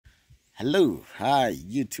Hello, hi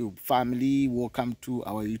YouTube family, welcome to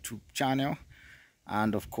our YouTube channel.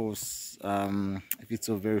 And of course, if it's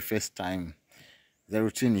your very first time, the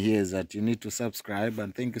routine here is that you need to subscribe.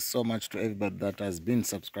 And thank you so much to everybody that has been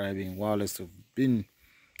subscribing while it's been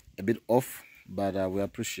a bit off, but we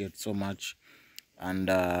appreciate so much. And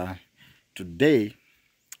today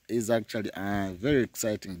is actually a very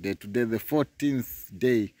exciting day. Today, the 14th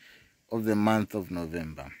day of the month of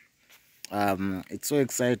November. It's so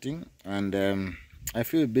exciting, and I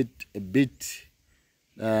feel a bit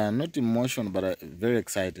not emotional, but very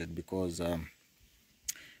excited because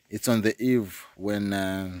it's on the eve when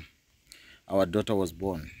our daughter was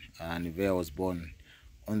born. Nivea was born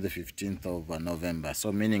on the 15th of November.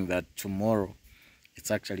 So meaning that tomorrow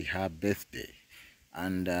it's actually her birthday.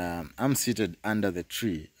 And I'm seated under the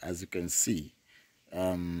tree, as you can see.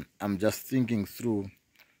 I'm just thinking through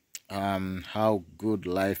how good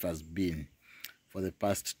life has been for the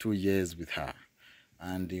past 2 years with her,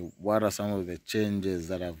 and what are some of the changes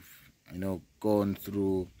that I've gone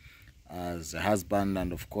through as a husband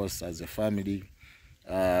and of course as a family.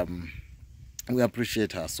 um, we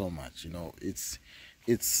appreciate her so much. It's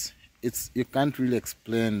you can't really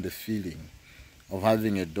explain the feeling of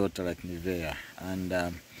having a daughter like Nivea,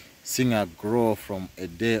 and seeing her grow from a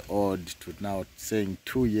day old to now saying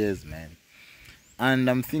 2 years, man. And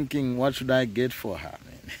I'm thinking, what should I get for her,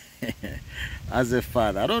 man? As a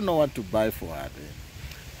father, I don't know what to buy for her, man.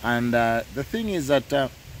 And the thing is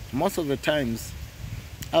that most of the times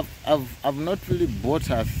I've not really bought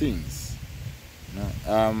her things.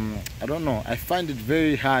 I don't know. I find it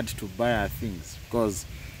very hard to buy her things because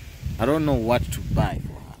I don't know what to buy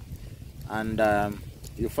for her. And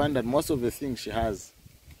you find that most of the things she has,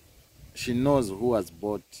 she knows who has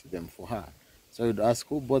bought them for her. So you'd ask,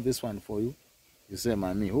 who bought this one for you? You say,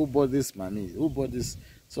 Mommy. Who bought this, Mommy? Who bought this?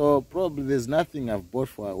 So probably there's nothing I've bought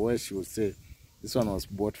for her where she would say, this one was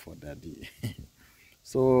bought for Daddy.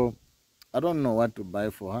 So I don't know what to buy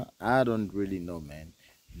for her. I don't really know, man.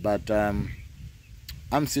 But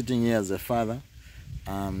I'm sitting here as a father.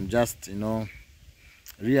 I'm just,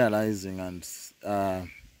 realizing and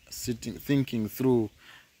thinking through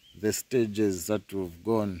the stages that we've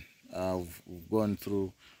gone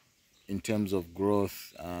through in terms of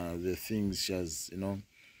growth, the things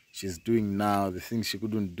she's doing now, the things she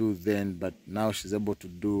couldn't do then, but now she's able to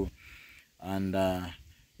do, and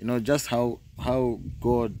just how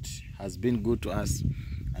God has been good to us,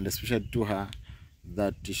 and especially to her,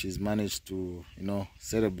 that she's managed to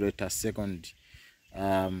celebrate her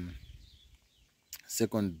um,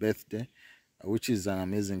 second birthday, which is an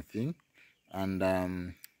amazing thing. And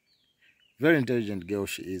very intelligent girl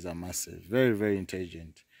she is, I must say, very very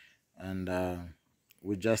intelligent. And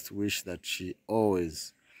we just wish that she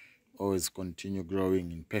always continue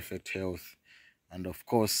growing in perfect health, and of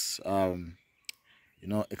course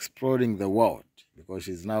exploring the world, because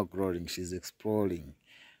she's now growing, she's exploring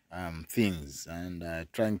things, and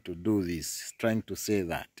trying to do this, trying to say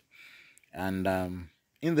that. And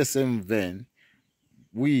in the same vein,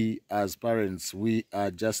 we as parents, we are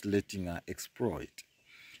just letting her explore it.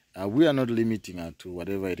 We are not limiting her to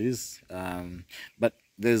whatever it is. But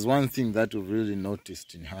there's one thing that we've really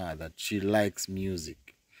noticed in her, that she likes music.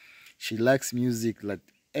 She likes music, like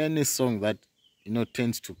any song that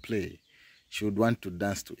tends to play, she would want to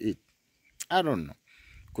dance to it. I don't know.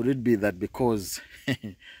 Could it be that because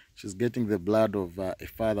she's getting the blood of a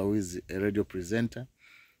father who is a radio presenter?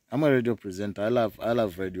 I'm a radio presenter. I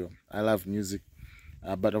love radio. I love music,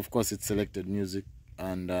 but of course it's selected music,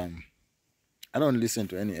 and I don't listen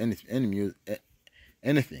to any music,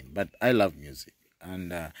 anything. But I love music,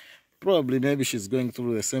 and probably maybe she's going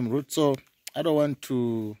through the same route. So I don't want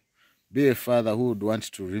to be a father who would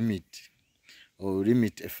want to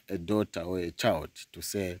limit a daughter or a child to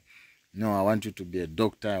say, no, I want you to be a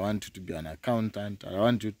doctor, I want you to be an accountant, I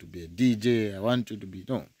want you to be a DJ, I want you to be,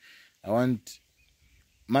 no. I want,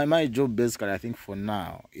 my job basically, I think for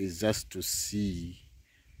now, is just to see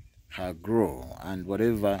her grow, and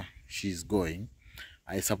whatever she's going,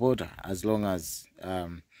 I support her, as long as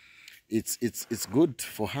it's good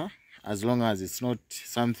for her, as long as it's not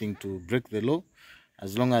something to break the law,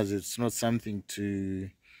 as long as it's not something to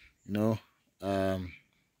know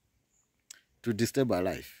to disturb her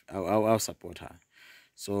life. I'll support her.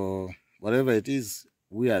 So whatever it is,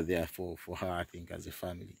 we are there for her, I think, as a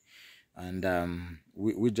family. And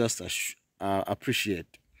we just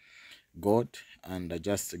appreciate God, and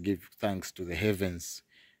just give thanks to the heavens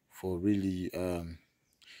for really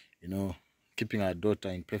you know keeping our daughter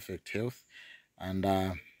in perfect health. And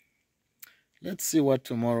let's see what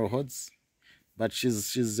tomorrow holds. But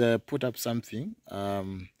she's put up something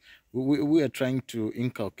we are trying to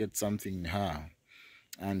inculcate something in her,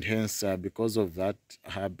 and hence because of that,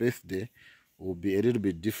 her birthday will be a little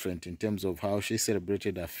bit different in terms of how she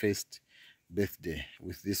celebrated her first birthday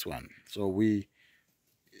with this one. So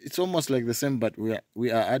it's almost like the same, but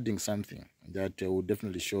we are adding something that will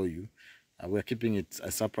definitely show you. We're keeping it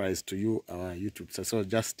a surprise to you, our YouTube. So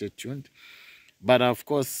just stay tuned. But of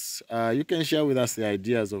course, you can share with us the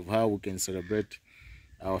ideas of how we can celebrate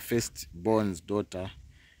our firstborn's daughter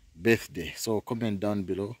birthday. So comment down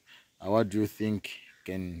below. What do you think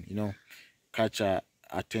can, catch our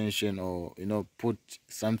attention, or put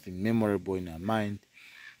something memorable in our mind?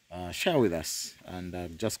 Share with us,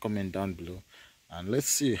 and just comment down below, and let's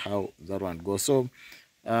see how that one goes. So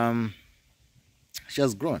she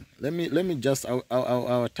has grown. Let me just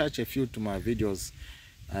I'll attach a few to my videos,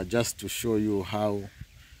 just to show you how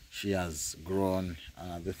she has grown,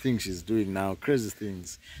 the things she's doing now, crazy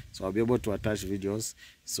things. So I'll be able to attach videos.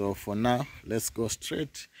 So for now, let's go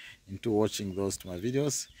straight into watching those to my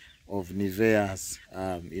videos of Nivea's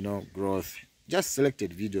growth. Just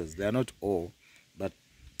selected videos, they are not all, but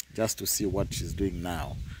just to see what she's doing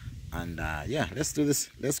now. And yeah, let's do this.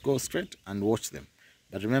 Let's go straight and watch them.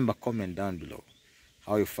 But remember, comment down below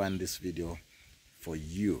how you find this video for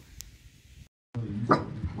you.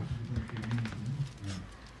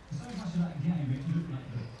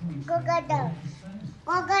 Gogador.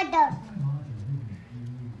 Gogador.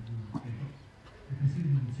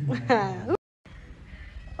 Gogo.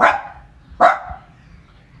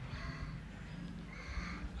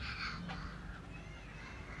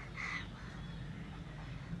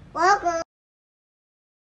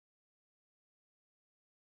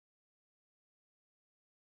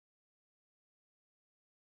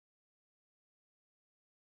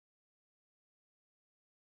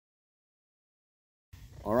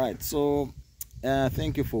 All right, so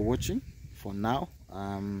thank you for watching. For now,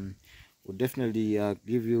 we'll definitely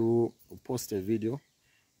post a video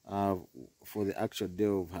uh, for the actual day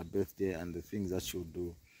of her birthday and the things that she'll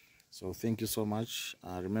do. So thank you so much.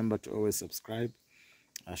 Remember to always subscribe,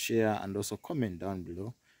 share, and also comment down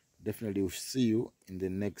below. Definitely we'll see you in the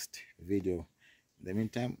next video. In the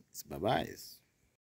meantime, it's bye-bye.